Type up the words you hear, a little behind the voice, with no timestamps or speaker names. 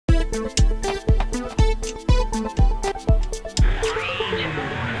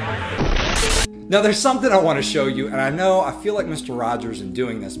Now there's something I want to show you, and I feel like Mr. Rogers in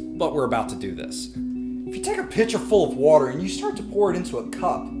doing this, but we're about to do this. If you take a pitcher full of water and you start to pour it into a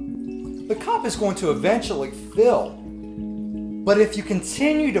cup, the cup is going to eventually fill. But if you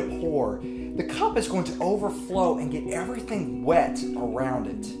continue to pour, the cup is going to overflow and get everything wet around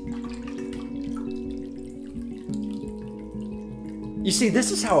it. You see, this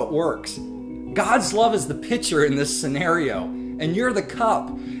is how it works. God's love is the pitcher in this scenario, and you're the cup,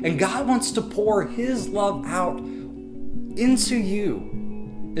 and God wants to pour His love out into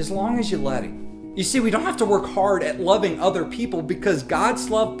you as long as you let Him. You see, we don't have to work hard at loving other people because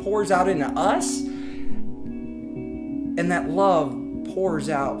God's love pours out into us, and that love pours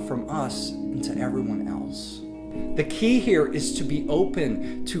out from us into everyone else. The key here is to be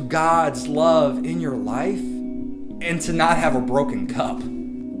open to God's love in your life and to not have a broken cup.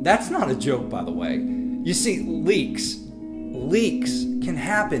 That's not a joke, by the way. You see, leaks can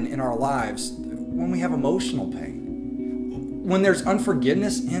happen in our lives when we have emotional pain, when there's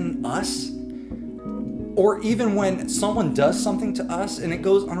unforgiveness in us, or even when someone does something to us and it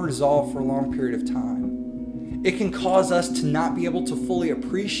goes unresolved for a long period of time. It can cause us to not be able to fully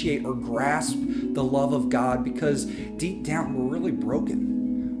appreciate or grasp the love of God because deep down we're really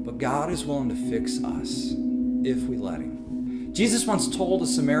broken. But God is willing to fix us if we let Him. Jesus once told a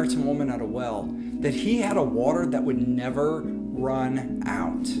Samaritan woman at a well that He had a water that would never run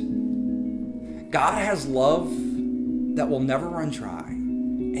out. God has love that will never run dry,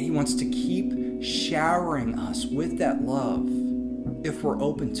 and He wants to keep showering us with that love if we're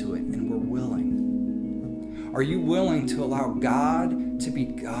open to it and we're willing. Are you willing to allow God to be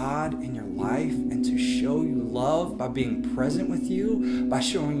God in your life and to show you love by being present with you, by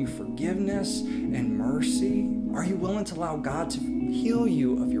showing you forgiveness and mercy? Are you willing to allow God to heal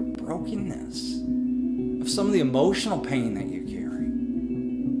you of your brokenness, of some of the emotional pain that you carry?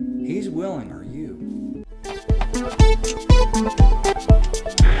 He's willing, are you?